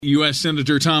U.S.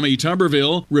 Senator Tommy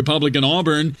Tuberville, Republican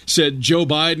Auburn, said Joe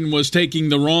Biden was taking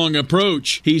the wrong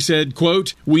approach. He said,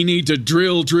 quote, "We need to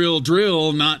drill, drill,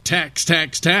 drill, not tax,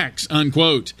 tax, tax,"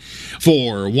 unquote.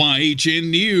 For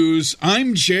YHN News,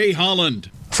 I'm Jay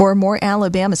Holland. For more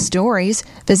Alabama stories,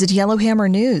 visit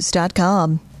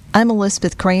yellowhammernews.com. I'm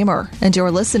Elizabeth Kramer, and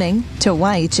you're listening to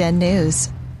YHN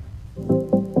News.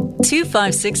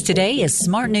 256 Today is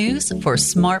smart news for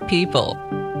smart people.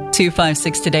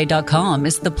 256today.com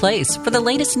is the place for the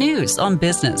latest news on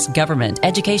business, government,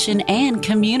 education, and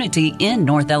community in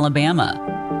North Alabama.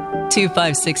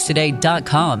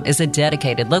 256today.com is a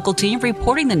dedicated local team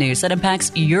reporting the news that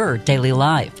impacts your daily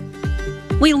life.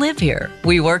 We live here,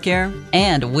 we work here,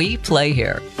 and we play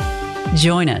here.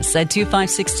 Join us at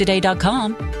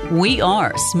 256today.com. We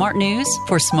are smart news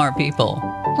for smart people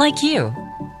like you.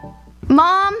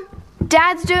 Mom,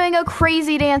 Dad's doing a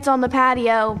crazy dance on the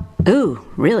patio. Ooh,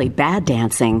 really bad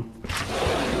dancing.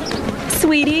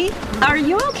 Sweetie, are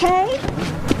you okay?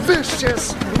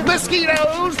 Vicious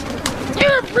mosquitoes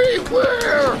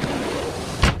everywhere!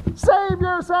 Save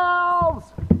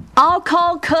yourselves! I'll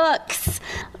call Cooks.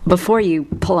 Before you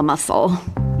pull a muscle.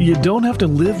 You don't have to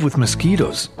live with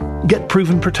mosquitoes. Get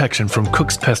proven protection from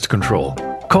Cook's Pest Control.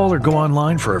 Call or go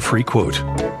online for a free quote.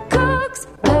 Cook's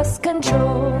Pest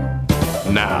Control.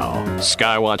 Now,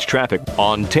 Skywatch traffic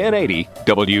on 1080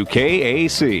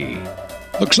 WKAC.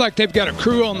 Looks like they've got a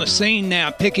crew on the scene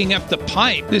now picking up the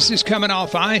pipe. This is coming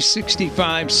off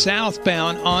I-65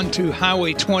 southbound onto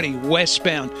Highway 20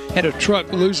 westbound. Had a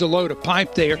truck lose a load of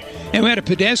pipe there. And we had a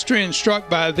pedestrian struck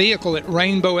by a vehicle at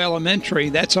Rainbow Elementary.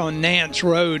 That's on Nance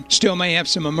Road. Still may have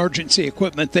some emergency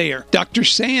equipment there. Dr.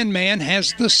 Sandman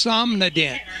has the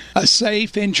Somnodent, a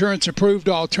safe, insurance-approved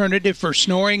alternative for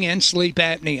snoring and sleep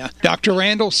apnea. Dr.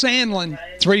 Randall Sandlin,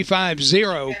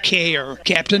 350-CARE.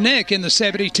 Captain Nick in the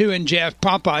 72 and Jeff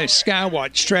Popeye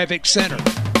Skywatch Traffic Center.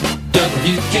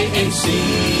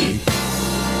 WKAC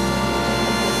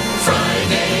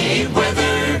Friday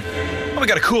weather. We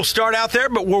got a cool start out there,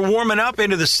 but we're warming up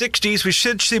into the 60s. We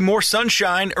should see more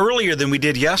sunshine earlier than we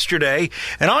did yesterday.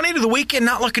 And on into the weekend,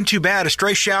 not looking too bad. A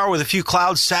stray shower with a few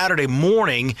clouds Saturday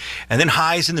morning, and then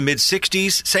highs in the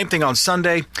mid-60s. Same thing on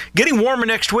Sunday. Getting warmer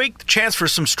next week. The chance for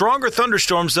some stronger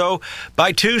thunderstorms, though,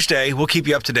 by Tuesday. We'll keep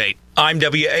you up to date. I'm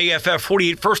WAFF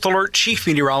 48 First Alert Chief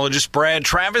Meteorologist Brad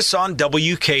Travis on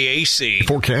WKAC.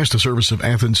 Forecast, a service of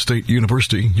Athens State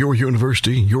University, your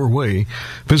university, your way.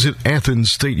 Visit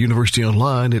Athens State University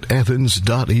online at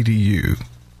athens.edu.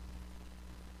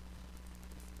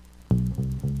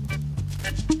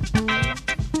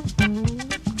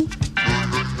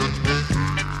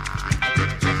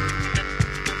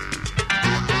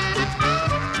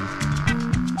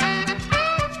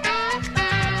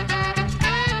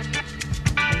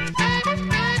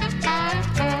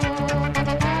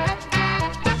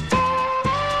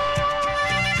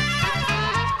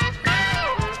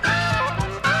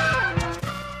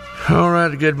 All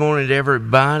right, good morning to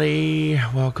everybody.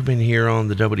 Welcome in here on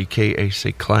the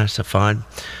WKAC Classified.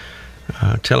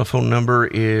 Telephone number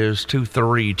is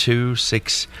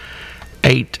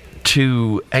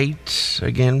 232-6828.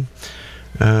 Again,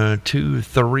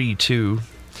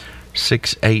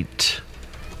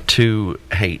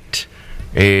 232-6828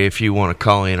 if you want to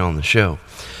call in on the show.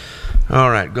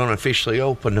 All right, going to officially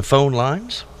open the phone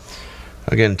lines.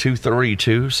 Again,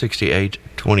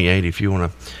 232-6828 if you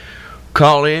want to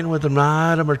call in with an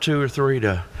item or two or three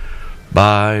to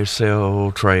buy, sell,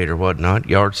 trade, or whatnot.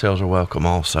 Yard sales are welcome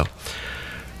also.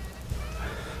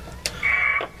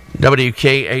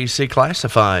 WKAC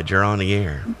Classified, you're on the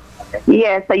air.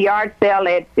 Yes, a yard sale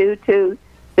at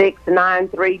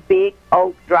 22693 Big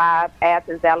Oak Drive,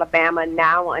 Athens, Alabama,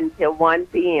 now until 1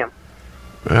 p.m.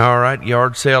 All right,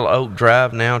 yard sale Oak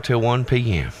Drive now till 1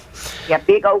 p.m. Yeah,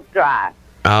 Big Oak Drive.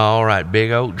 All right,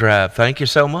 Big Oak Drive. Thank you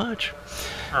so much.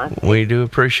 We do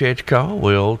appreciate the call.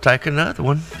 We'll take another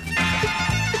one.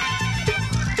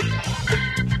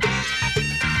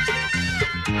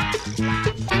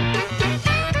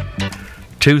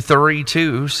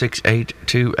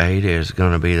 (232-6828) is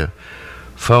going to be the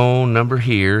phone number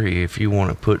here if you want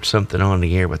to put something on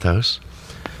the air with us.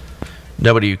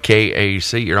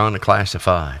 WKAC, you're on the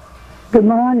Classified. Good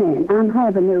morning. I'm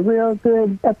having a real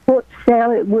good porch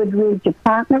sale at Woodridge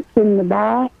Apartments in the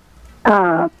back.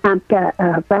 I've got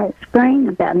a flat screen,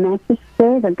 I've got a mattress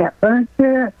bed, I've got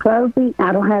furniture, clothing.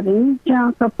 I don't have any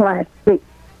junk or plastic.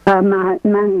 Mine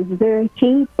is very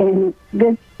cheap and it's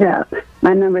good stuff.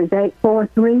 My number is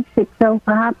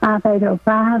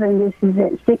 843-605-5805, and this is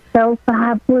at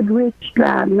 605 Woodridge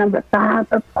Drive, number 5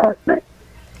 apartment.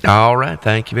 All right,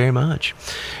 thank you very much.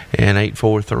 And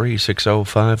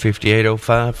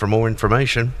 843-605-5805 for more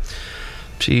information.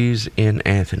 She's in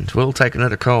Athens. We'll take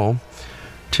another call.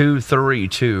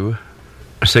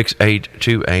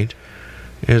 232-6828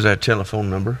 is that telephone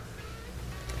number.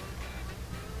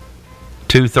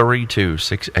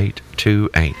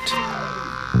 232-6828.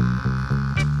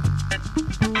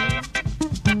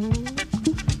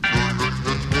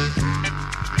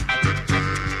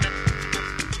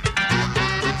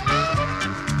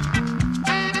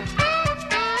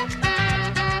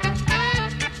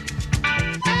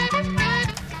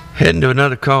 Heading to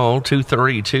another call,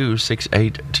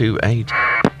 232-6828.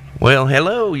 Well,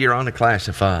 hello, you're on the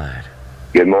classified.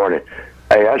 Good morning.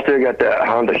 Hey, I still got that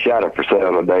Honda Shadow for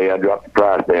sale today. I dropped the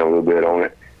price down a little bit on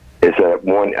it. It's at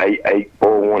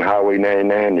 18841 Highway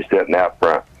 99. You're sitting out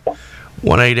front.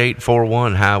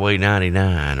 18841 Highway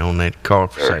 99 on that car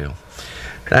for sale.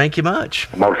 Thank you much.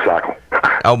 Motorcycle.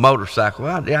 Oh, motorcycle.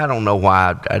 I don't know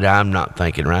why I'm not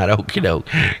thinking right. Okie doke.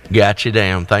 Got you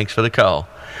down. Thanks for the call.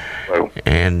 Hello.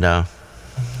 And, all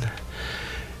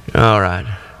right.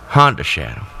 Honda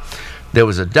Shadow. There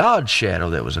was a Dodge Shadow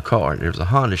that was a car. There was a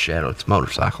Honda Shadow. It's a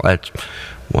motorcycle. That's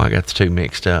why I got the two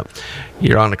mixed up.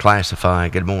 You're on the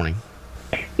classified. Good morning.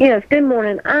 Yes, good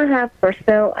morning. I have for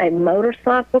sale a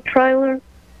motorcycle trailer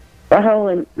for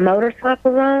hauling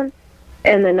motorcycles on,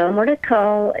 and the number to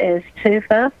call is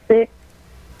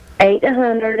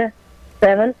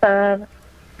 256-800-7577.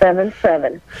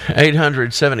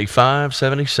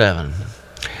 800-7577.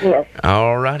 Yes.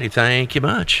 All righty. Thank you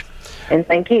much. And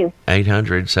thank you.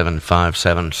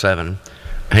 800-7577.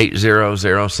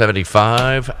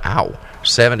 800-75. Ow.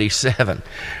 77.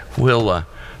 We'll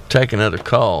take another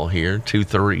call here.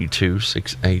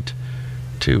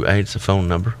 232-6828 is the phone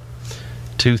number.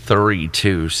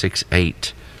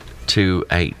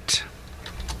 232-6828.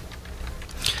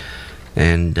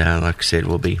 And like I said,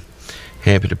 we'll be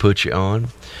happy to put you on.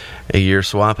 You're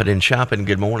swapping and shopping.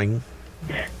 Good morning.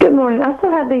 Good morning. I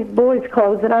still have these boys'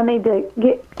 clothes that I need to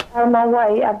get out of my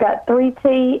way. I've got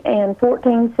 3T and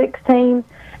 1416,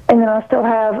 and then I still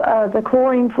have the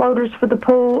chlorine floaters for the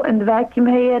pool and the vacuum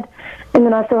head, and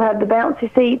then I still have the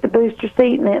bouncy seat, the booster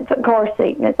seat, and the infant car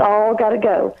seat, and it's all got to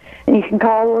go. And you can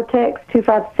call or text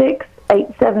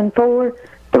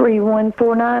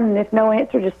 256-874-3149, and if no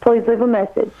answer, just please leave a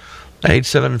message.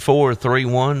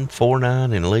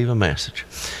 874-3149 and leave a message.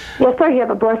 Yes, sir. You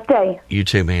have a blessed day. You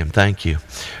too, ma'am. Thank you.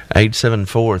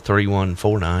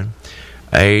 874-3149.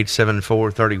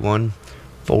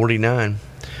 874-3149.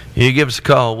 You give us a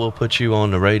call. We'll put you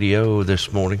on the radio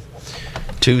this morning.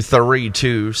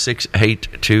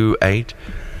 232-6828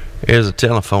 is a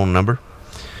telephone number.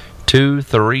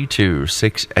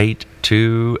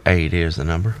 232-6828 is the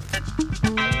number.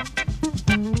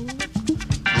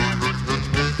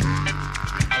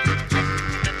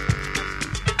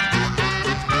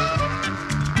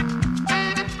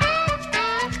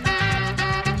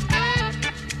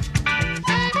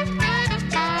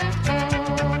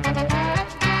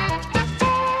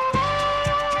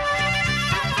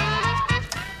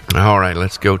 All right,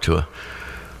 let's go to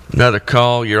another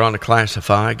call. You're on the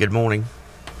classified. Good morning.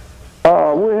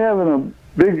 We're having a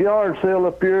big yard sale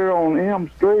up here on Elm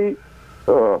Street,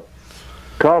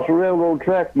 across the railroad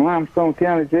track in Limestone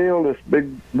County Jail. This big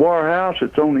warehouse,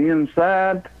 it's on the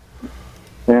inside,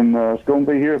 and it's going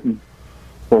to be here from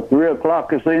 3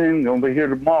 o'clock this evening. Going to be here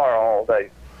tomorrow all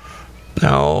day.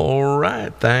 All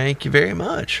right, thank you very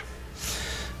much.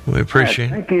 We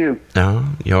appreciate it. Thank you.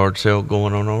 Yard sale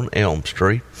going on Elm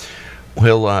Street.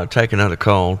 We'll take another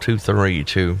call,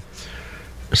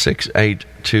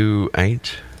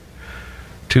 232-6828.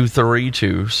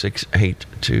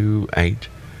 232-6828.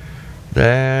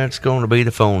 That's going to be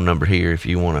the phone number here if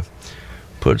you want to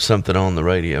put something on the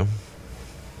radio.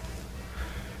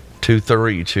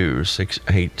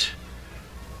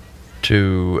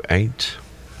 232-6828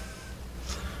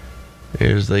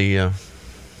 is the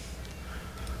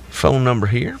phone number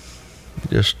here.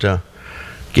 Just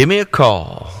give me a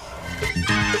call.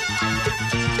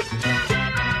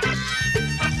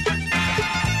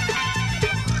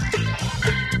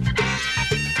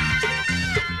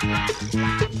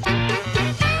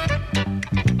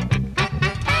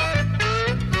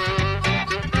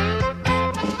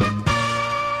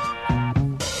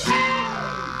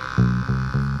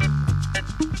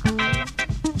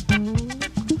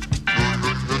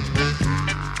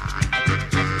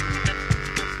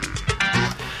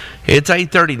 It's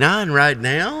 8:39 right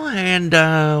now, and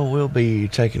we'll be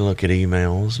taking a look at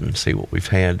emails and see what we've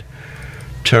had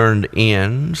turned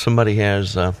in. Somebody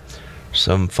has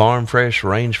some farm fresh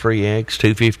range free eggs,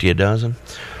 $2.50 a dozen.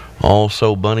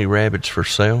 Also bunny rabbits for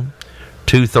sale,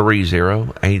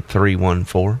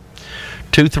 230-8314.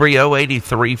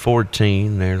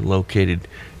 230-8314. They're located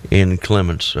in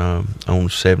Clements on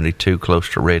 72, close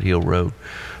to Red Hill Road.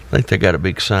 I think they got a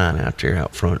big sign out there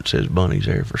out front that says Bunny's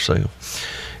there for sale.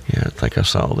 Yeah, I think I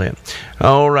saw that.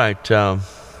 All right.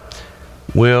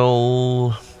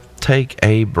 We'll take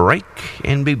a break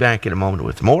and be back in a moment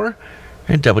with more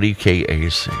at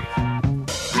WKAC.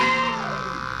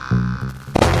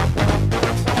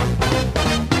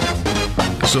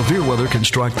 Severe weather can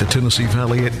strike the Tennessee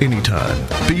Valley at any time.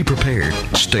 Be prepared.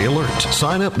 Stay alert.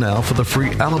 Sign up now for the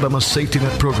free Alabama Safety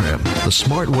Net program, the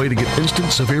smart way to get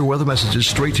instant severe weather messages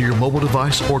straight to your mobile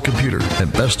device or computer.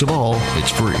 And best of all,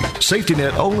 it's free. Safety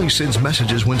Net only sends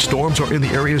messages when storms are in the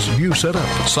areas you set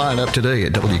up. Sign up today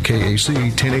at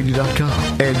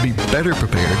WKAC1080.com and be better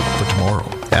prepared for tomorrow.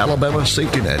 Alabama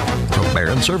Safety Net from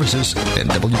Barron Services and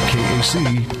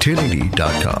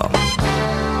WKAC1080.com.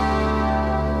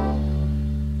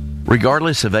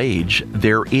 Regardless of age,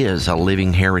 there is a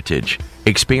living heritage,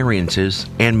 experiences,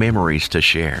 and memories to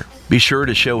share. Be sure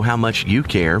to show how much you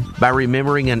care by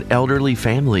remembering an elderly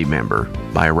family member,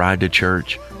 by a ride to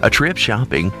church, a trip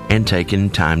shopping, and taking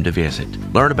time to visit.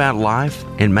 Learn about life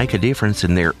and make a difference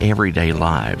in their everyday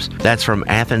lives. That's from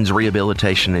Athens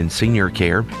Rehabilitation and Senior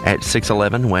Care at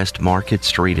 611 West Market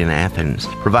Street in Athens,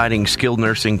 providing skilled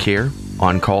nursing care,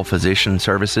 on-call physician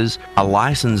services, a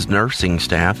licensed nursing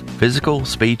staff, physical,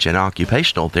 speech, and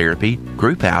occupational therapy,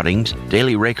 group outings,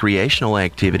 daily recreational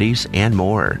activities, and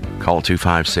more. Call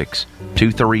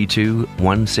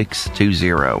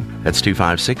 256-232-1620. That's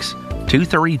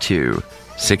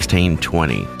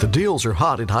 256-232-1620. The deals are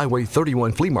hot at Highway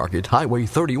 31 Flea Market, Highway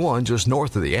 31 just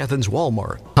north of the Athens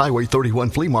Walmart. Highway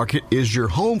 31 Flea Market is your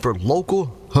home for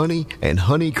local honey and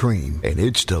honey cream, and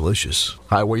it's delicious.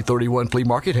 Highway 31 Flea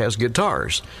Market has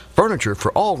guitars, furniture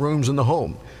for all rooms in the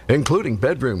home, including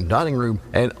bedroom, dining room,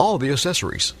 and all the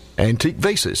accessories. Antique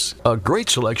vases, a great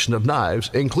selection of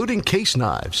knives, including case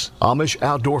knives, Amish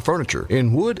outdoor furniture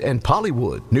in wood and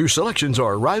polywood. New selections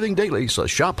are arriving daily, so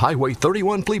shop Highway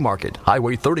 31 Flea Market,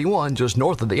 Highway 31 just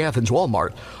north of the Athens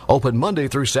Walmart, open Monday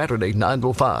through Saturday 9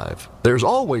 till 5. There's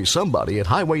always somebody at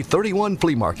Highway 31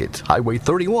 Flea Market, Highway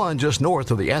 31 just north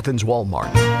of the Athens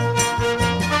Walmart.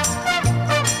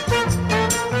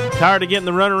 Tired of getting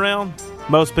the runaround?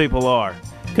 Most people are.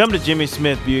 Come to Jimmy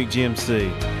Smith Buick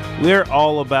GMC. We're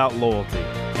all about loyalty.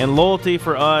 And loyalty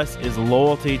for us is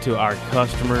loyalty to our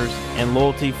customers and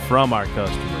loyalty from our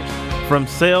customers. From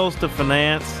sales to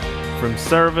finance, from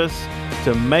service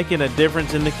to making a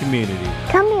difference in the community.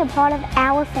 Come be a part of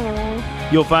our family.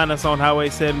 You'll find us on Highway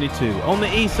 72 on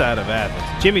the east side of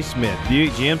Athens. Jimmy Smith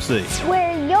Buick GMC.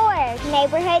 We're your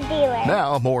neighborhood dealer.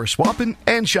 Now more swapping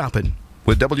and shopping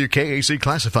with WKAC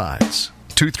Classifieds.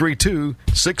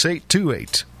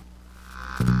 232-6828.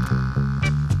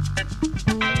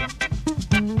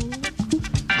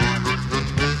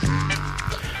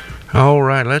 All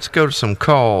right, let's go to some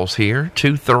calls here.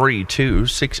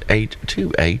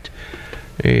 232-6828.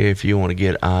 If you want to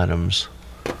get items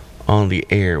on the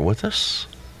air with us.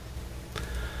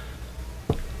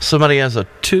 Somebody has a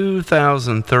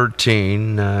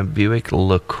 2013 Buick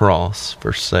LaCrosse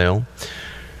for sale.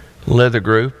 Leather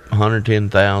group,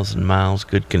 110,000 miles,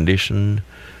 good condition,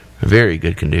 very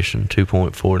good condition,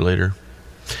 2.4 liter.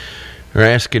 They're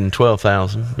asking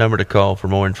 $12,000. Number to call for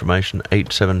more information,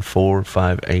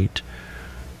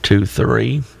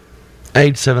 874-5823.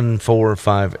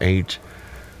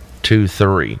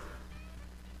 874-5823.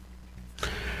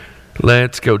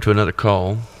 Let's go to another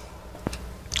call.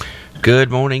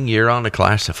 Good morning, you're on the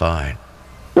Classified.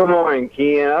 Good morning,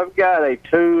 Ken. I've got a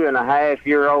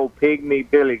 2.5-year-old pygmy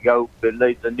billy goat that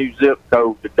needs a new zip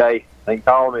code today. They can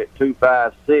call me at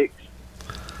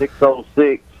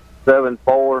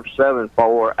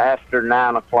 256-606-7474 after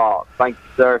 9 o'clock. Thank you,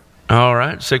 sir. All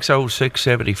right,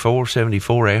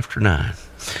 606-7474 after 9.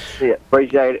 Yeah,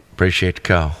 appreciate it. Appreciate the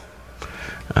call.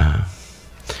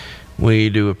 We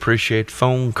do appreciate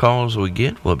phone calls we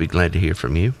get. We'll be glad to hear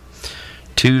from you.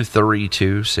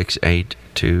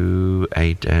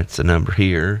 232-6828. That's the number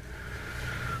here.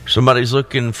 Somebody's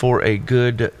looking for a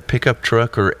good pickup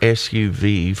truck or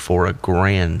SUV for a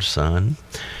grandson.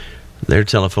 Their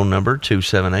telephone number,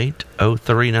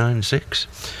 278-0396.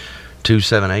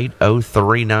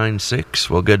 278-0396.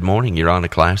 Well, good morning. You're on the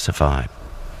Classified.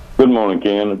 Good morning,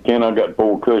 Ken. Ken, I've got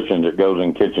 4 cushions that goes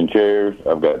in kitchen chairs.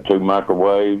 I've got 2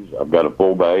 microwaves. I've got a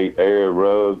 4x8 air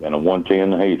rug and a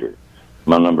 110 heater.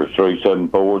 My number is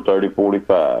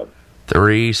 374-3045.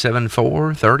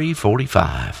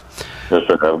 374-3045. Yes,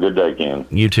 sir. Have a good day, Ken.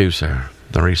 You too, sir.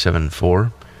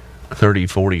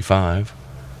 374-3045.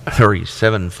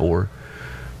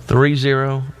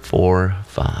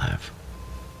 3045.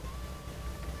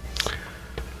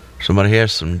 Somebody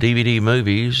has some DVD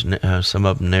movies, some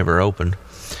of them never opened.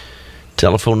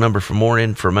 Telephone number for more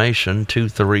information,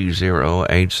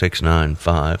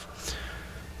 230-8695.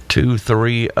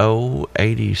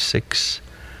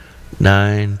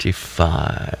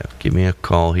 230-8695. Give me a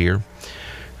call here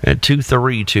at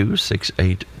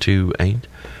 232-6828.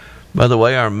 By the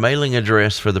way, our mailing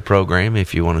address for the program,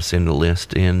 if you want to send a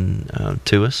list in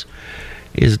to us,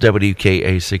 is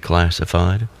WKAC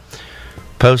Classified.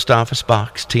 Post Office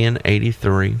Box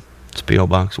 1083. It's P.O.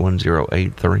 Box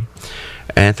 1083.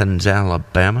 Athens,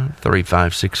 Alabama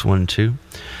 35612.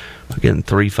 Again,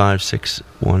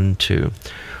 35612.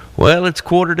 Well, it's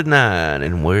 8:45,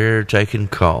 and we're taking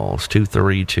calls.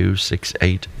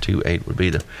 232-6828 would be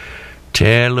the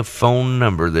telephone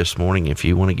number this morning if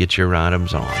you want to get your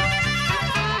items on.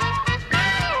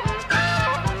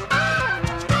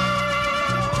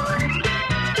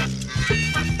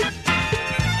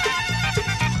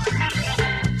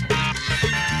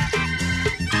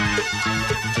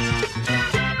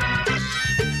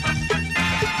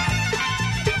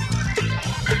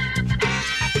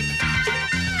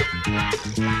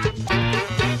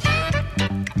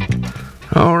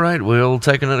 All right, we'll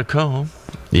take another call.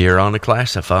 You're on the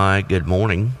Classified. Good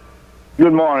morning.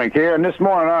 Good morning, Karen. This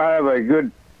morning I have a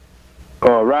good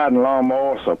riding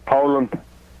lawnmower. It's a Poland.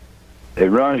 It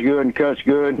runs good and cuts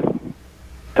good.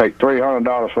 Take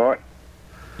 $300 for it.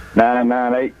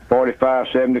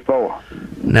 998-4574.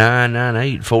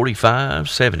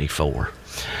 998-4574.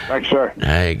 Thanks, sir.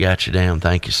 Hey, got you down.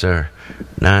 Thank you, sir.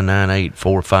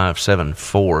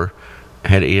 998-4574.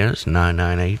 That is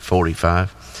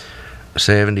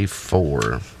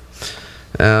 998-4574.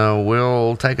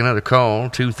 We'll take another call,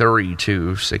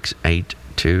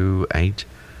 232-6828.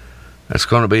 That's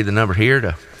going to be the number here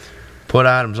to put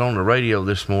items on the radio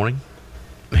this morning.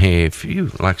 If you,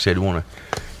 like I said, want to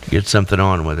get something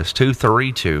on with us,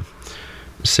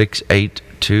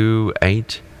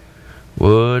 232-6828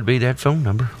 would be that phone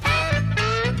number.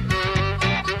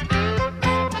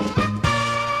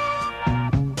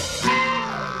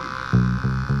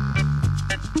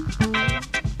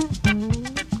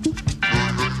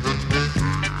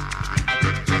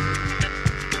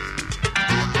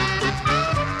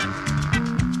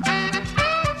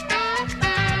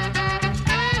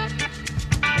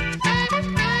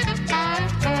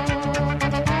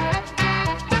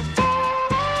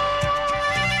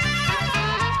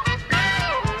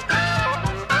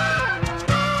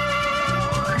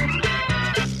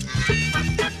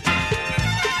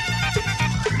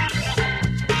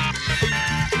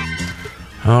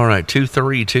 All right,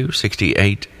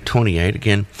 232-6828.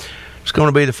 Again, it's going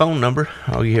to be the phone number.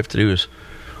 All you have to do is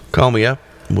call me up.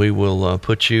 We will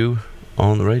put you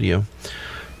on the radio.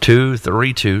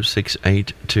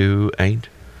 232-6828.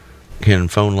 Again,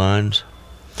 phone lines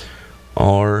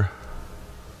are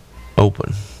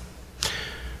open.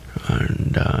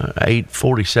 And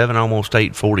 8:47, almost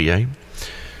 8:48.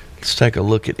 Let's take a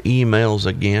look at emails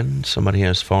again. Somebody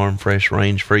has farm fresh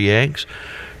range free eggs,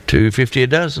 $2.50 a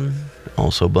dozen.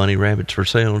 Also, bunny rabbits for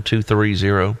sale,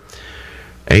 230-8314,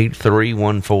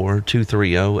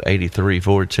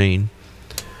 230-8314.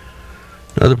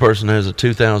 Another person has a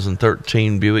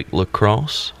 2013 Buick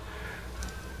LaCrosse,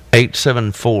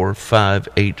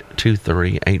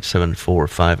 874-5823,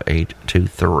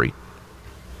 874-5823.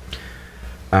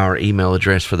 Our email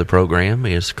address for the program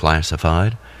is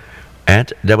classified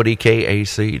at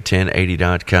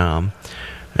WKAC1080.com.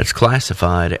 That's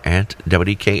classified at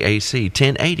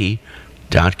WKAC1080.com.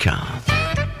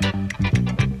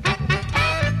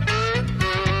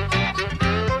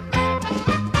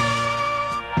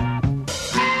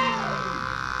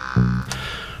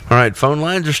 All right, phone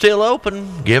lines are still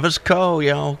open. Give us a call,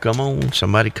 y'all. Come on.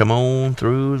 Somebody come on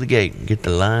through the gate and get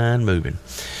the line moving.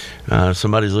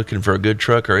 Somebody's looking for a good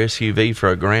truck or SUV for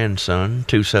a grandson,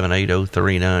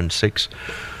 278-0396.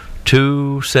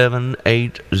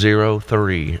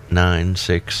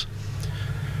 278-0396.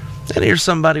 And here's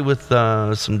somebody with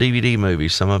some DVD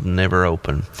movies. Some of them never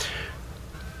open.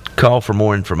 Call for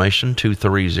more information,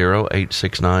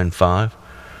 230-8695.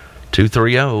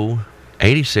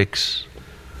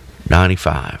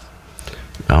 230-8695.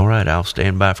 All right, I'll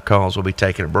stand by for calls. We'll be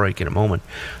taking a break in a moment.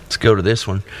 Let's go to this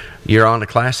one. You're on the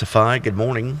Classified. Good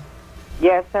morning.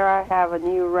 Yes, sir. I have a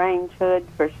new range hood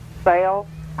for sale.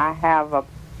 I have a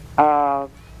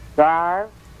dryer,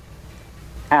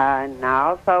 and I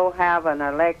also have an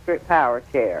electric power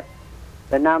chair.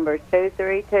 The number is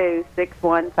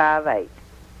 232-6158.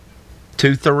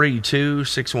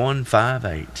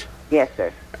 232-6158. Yes,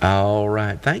 sir. All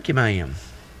right. Thank you, ma'am.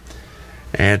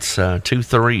 It's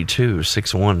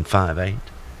 232-6158.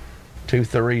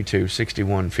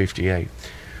 232-6158.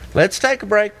 Let's take a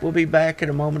break. We'll be back in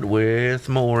a moment with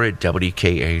more at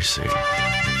WKAC.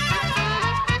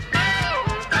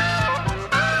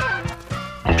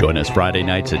 Join us Friday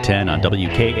nights at 10 on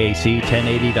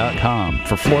WKAC1080.com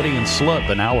for Freudian Slip,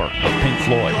 an hour of Pink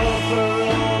Floyd.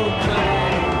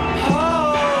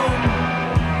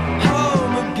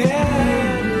 Home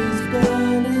again is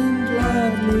burning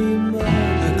gladly.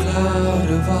 The cloud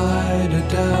of Ida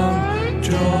down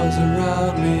draws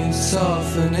around me,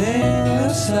 softening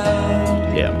the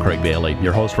sound. Yeah, I'm Craig Bailey,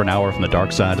 your host for an hour from the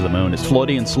dark side of the moon. It's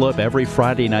Freudian Slip every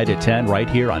Friday night at 10 right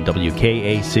here on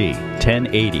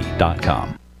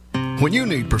WKAC1080.com. When you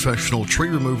need professional tree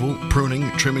removal,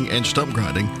 pruning, trimming, and stump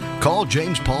grinding, call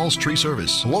James Paul's Tree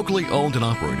Service. Locally owned and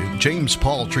operated, James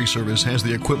Paul Tree Service has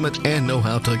the equipment and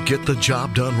know-how to get the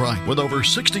job done right. With over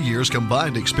 60 years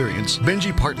combined experience,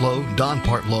 Benji Partlow, Don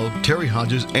Partlow, Terry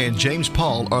Hodges, and James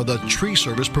Paul are the tree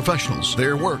service professionals.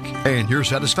 Their work and your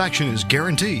satisfaction is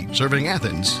guaranteed. Serving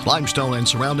Athens, Limestone, and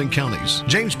surrounding counties,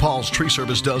 James Paul's Tree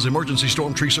Service does emergency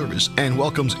storm tree service and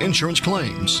welcomes insurance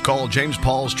claims. Call James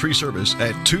Paul's Tree Service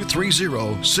at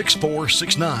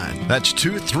 230-6469. That's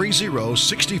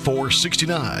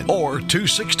 230-6469 or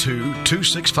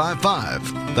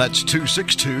 262-2655. That's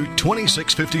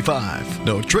 262-2655.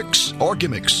 No tricks or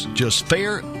gimmicks, just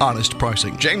fair, honest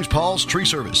pricing. James Paul's Tree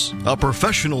Service, a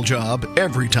professional job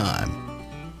every time.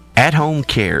 At Home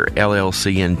Care,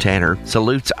 LLC in Tanner,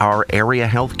 salutes our area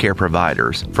healthcare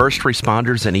providers, first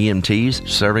responders and EMTs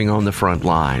serving on the front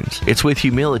lines. It's with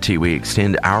humility we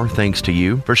extend our thanks to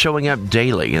you for showing up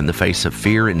daily in the face of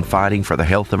fear and fighting for the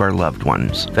health of our loved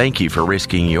ones. Thank you for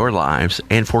risking your lives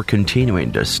and for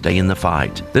continuing to stay in the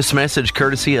fight. This message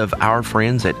courtesy of our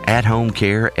friends at Home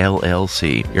Care,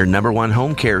 LLC, your number one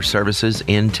home care services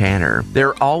in Tanner.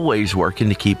 They're always working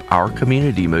to keep our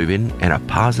community moving in a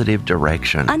positive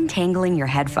direction. Untangling your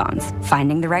headphones,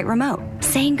 finding the right remote,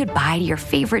 saying goodbye to your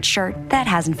favorite shirt that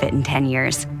hasn't fit in 10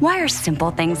 years. Why are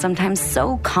simple things sometimes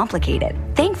so complicated?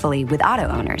 Thankfully, with Auto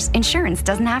Owners, insurance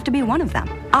doesn't have to be one of them.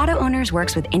 Auto Owners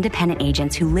works with independent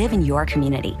agents who live in your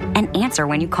community and answer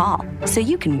when you call, so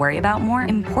you can worry about more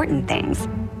important things,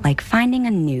 like finding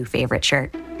a new favorite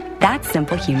shirt. That's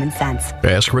simple human sense.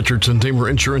 Ask Richardson Deemer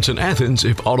Insurance in Athens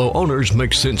if Auto Owners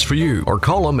makes sense for you, or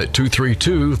call them at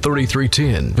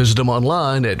 232-3310. Visit them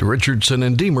online at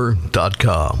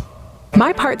richardsonanddeemer.com.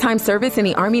 My part-time service in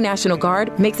the Army National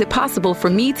Guard makes it possible for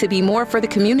me to be more for the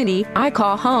community I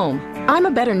call home. I'm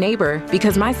a better neighbor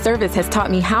because my service has taught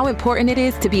me how important it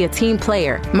is to be a team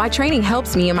player. My training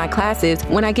helps me in my classes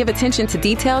when I give attention to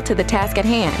detail to the task at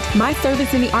hand. My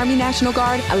service in the Army National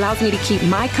Guard allows me to keep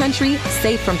my country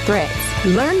safe from threats.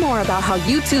 Learn more about how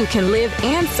you too can live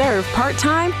and serve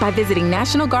part-time by visiting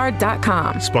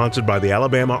NationalGuard.com. Sponsored by the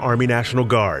Alabama Army National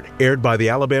Guard. Aired by the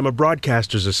Alabama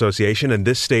Broadcasters Association and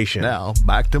this station. Now,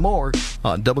 back to more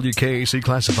on WKAC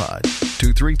Classified.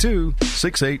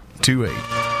 232-6828.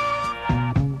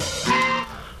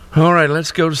 All right,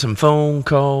 let's go to some phone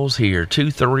calls here.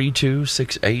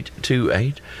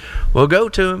 232-6828. We'll go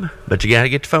to them, but you got to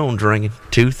get the phones ringing.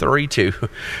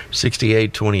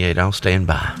 232-6828. I'll stand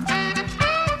by.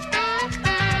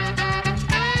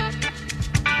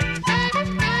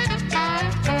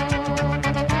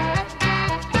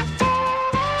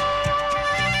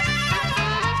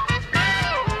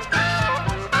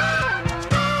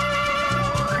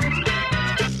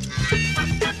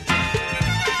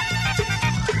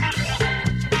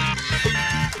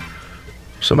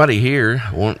 Somebody here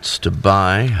wants to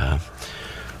buy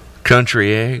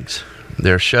country eggs.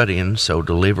 They're shut-in, so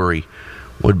delivery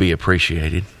would be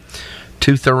appreciated.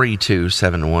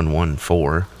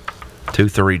 232-7114.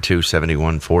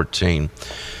 232-7114.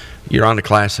 You're on the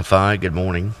Classified. Good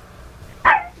morning.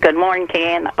 Good morning,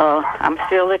 Ken. I'm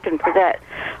still looking for that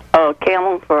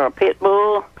kennel for a pit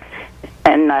bull.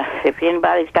 And if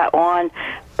anybody's got one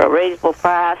for a reasonable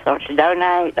price or to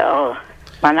donate,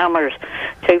 my number is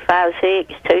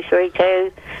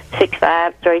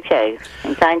 256-232-6532.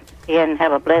 And thank you and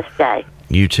have a blessed day.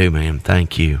 You too, ma'am.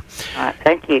 Thank you. All right,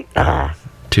 thank you. Bye-bye.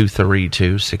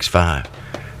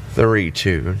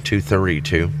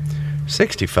 232-6532.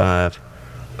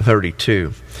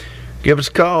 232-6532. Give us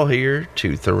a call here.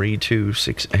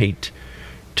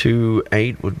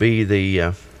 232-6828 would be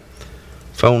the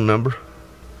phone number.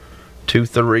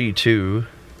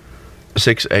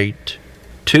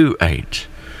 232-6828.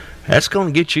 That's going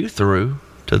to get you through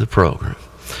to the program.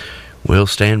 We'll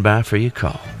stand by for your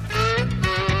call.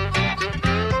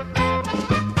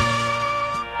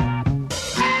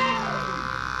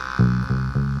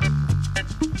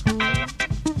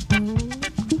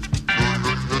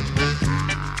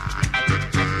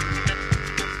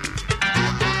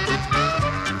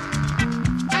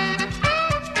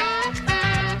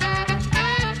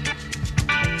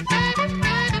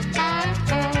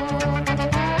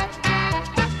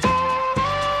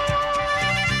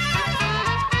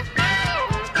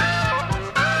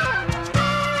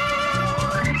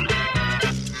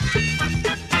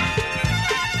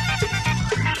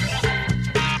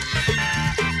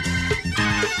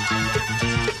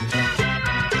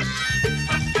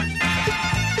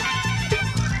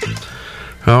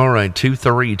 right,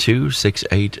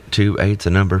 232-6828 is the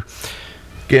number.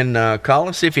 Again, call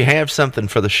us if you have something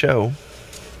for the show.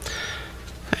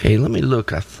 Hey, let me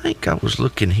look. I think I was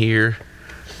looking here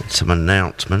at some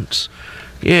announcements.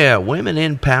 Yeah, Women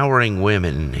Empowering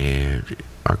Women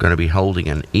are going to be holding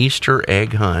an Easter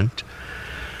egg hunt.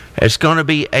 It's going to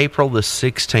be April the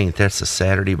 16th. That's the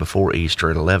Saturday before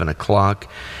Easter at 11 o'clock.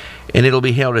 And it'll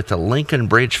be held at the Lincoln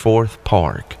Bridgeforth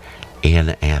Park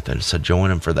in Athens. So join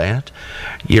them for that.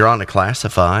 You're on the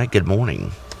Classify. Good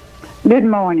morning. Good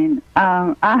morning.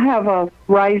 I have a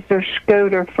Razor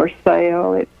scooter for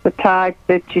sale. It's the type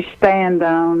that you stand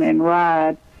on and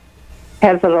ride.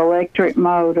 Has an electric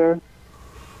motor.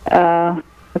 The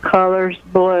color's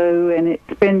blue, and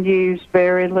it's been used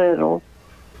very little.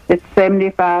 It's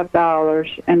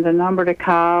 $75, and the number to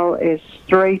call is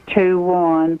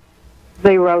 321-0782.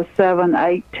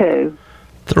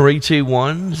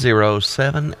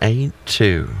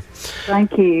 321-0782.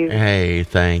 Thank you. Hey,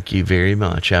 thank you very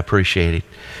much. I appreciate it.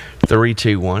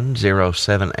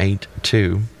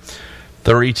 321-0782.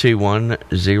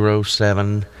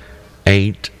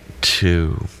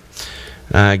 321-0782.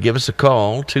 Give us a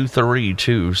call.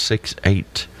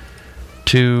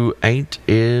 232-6828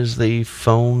 is the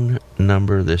phone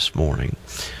number this morning.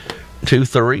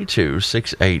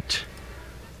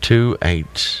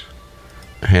 232-6828.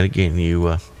 And again,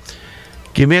 you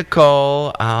give me a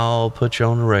call. I'll put you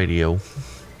on the radio.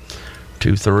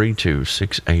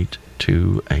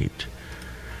 232-6828.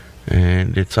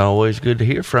 And it's always good to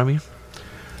hear from you.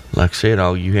 Like I said,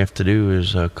 all you have to do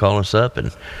is call us up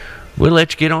and we'll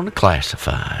let you get on the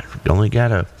Classified. We've only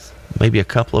got maybe a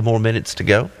couple of more minutes to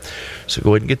go. So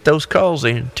go ahead and get those calls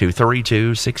in.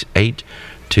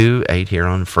 232-6828 here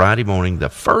on Friday morning, the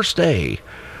first day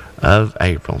of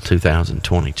April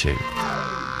 2022.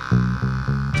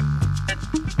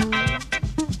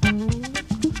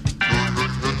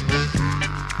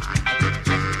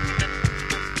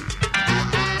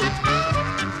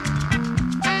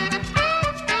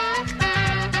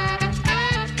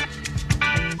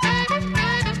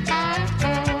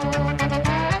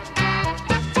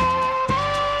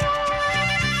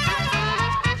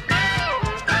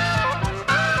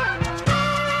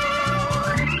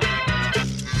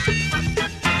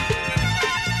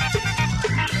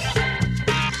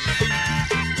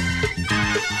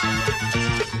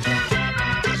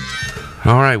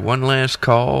 All right, one last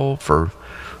call for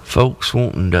folks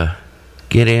wanting to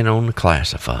get in on the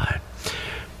Classified.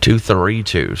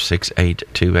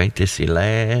 232-6828. This is your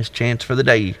last chance for the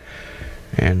day.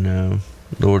 And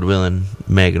Lord willing,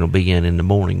 Megan will be in the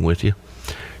morning with you.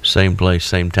 Same place,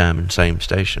 same time, and same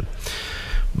station.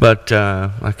 But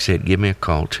like I said, give me a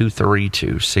call,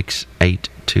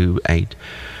 232-6828.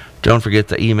 Don't forget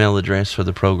the email address for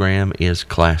the program is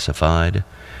classified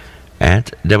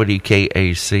at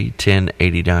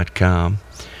WKAC1080.com.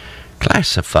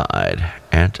 Classified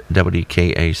at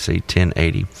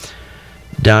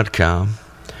WKAC1080.com.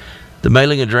 The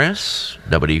mailing address,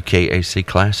 WKAC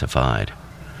Classified,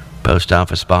 Post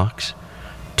Office Box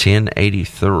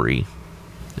 1083.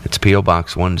 It's P.O.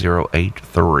 Box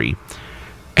 1083,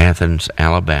 Athens,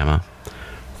 Alabama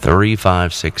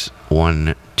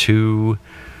 35612.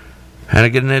 How to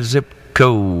get in that zip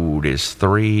code is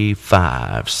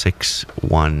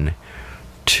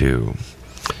 35612.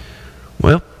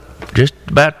 Well, just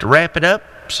about to wrap it up.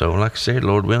 So, like I said,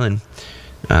 Lord willing,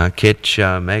 catch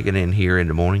Megan in here in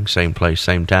the morning, same place,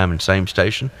 same time, and same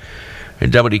station at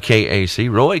WKAC.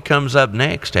 Roy comes up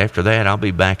next. After that, I'll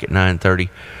be back at 9:30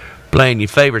 playing your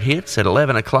favorite hits. At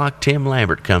 11 o'clock, Tim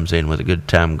Lambert comes in with a Good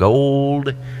Time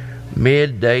Gold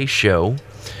midday show.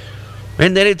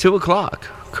 And then at 2 o'clock,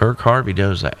 Kirk Harvey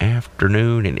does the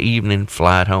afternoon and evening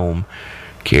flight home.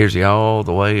 Carries you all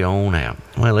the way on out.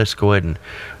 Well, let's go ahead and...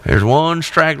 There's one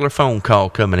straggler phone call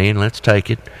coming in. Let's take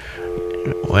it.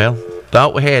 Well,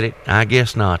 thought we had it. I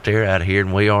guess not. They're out of here,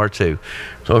 and we are too.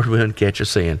 So we're going to catch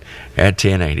us in at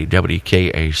 1080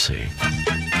 WKAC.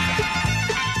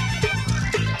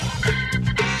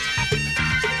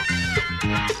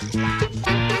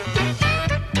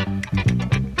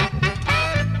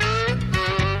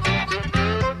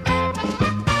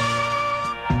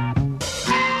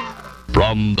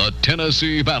 From the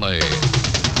Tennessee Valley,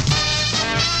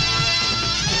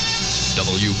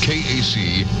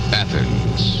 WKAC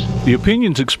Athens. The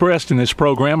opinions expressed in this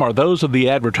program are those of the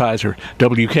advertiser.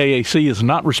 WKAC is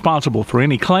not responsible for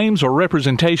any claims or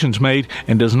representations made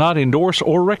and does not endorse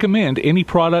or recommend any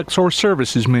products or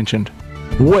services mentioned.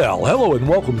 Well, hello and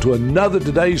welcome to another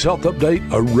Today's Health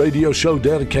Update, a radio show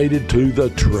dedicated to the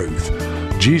truth.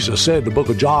 Jesus said in the book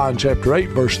of John, chapter 8,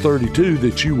 verse 32,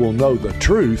 that you will know the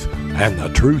truth, and the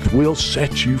truth will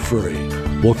set you free.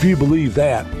 Well, if you believe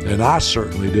that, and I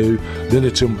certainly do, then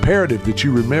it's imperative that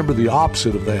you remember the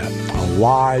opposite of that. A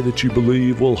lie that you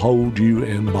believe will hold you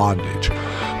in bondage.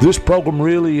 This program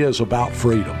really is about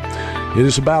freedom. It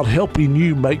is about helping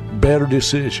you make better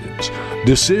decisions.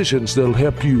 Decisions that will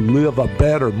help you live a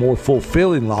better, more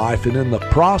fulfilling life, and in the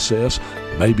process,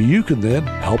 maybe you can then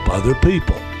help other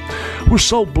people. We're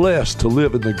so blessed to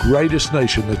live in the greatest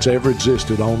nation that's ever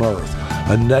existed on earth,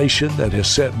 a nation that has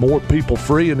set more people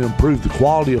free and improved the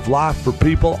quality of life for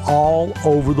people all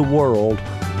over the world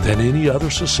than any other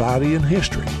society in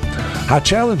history. I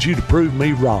challenge you to prove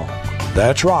me wrong.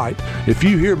 That's right. If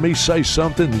you hear me say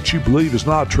something that you believe is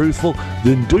not truthful,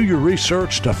 then do your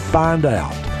research to find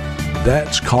out.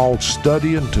 That's called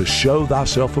studying to show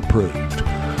thyself approved.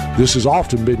 This has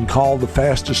often been called the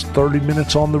fastest 30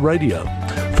 minutes on the radio.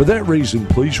 For that reason,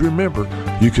 please remember,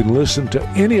 you can listen to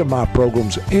any of my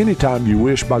programs anytime you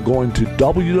wish by going to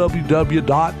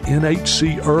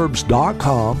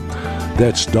www.nhcerbs.com.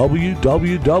 That's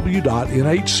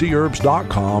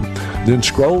www.nhcerbs.com. Then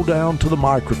scroll down to the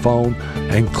microphone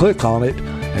and click on it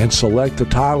and select the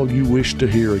title you wish to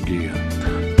hear again.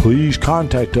 Please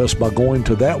contact us by going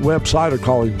to that website or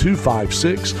calling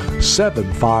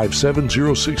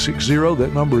 256-757-0660.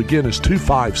 That number again is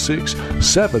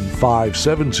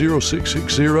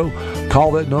 256-757-0660.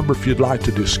 Call that number if you'd like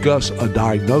to discuss a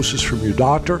diagnosis from your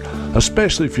doctor,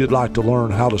 especially if you'd like to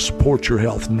learn how to support your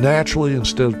health naturally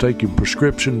instead of taking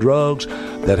prescription drugs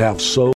that have so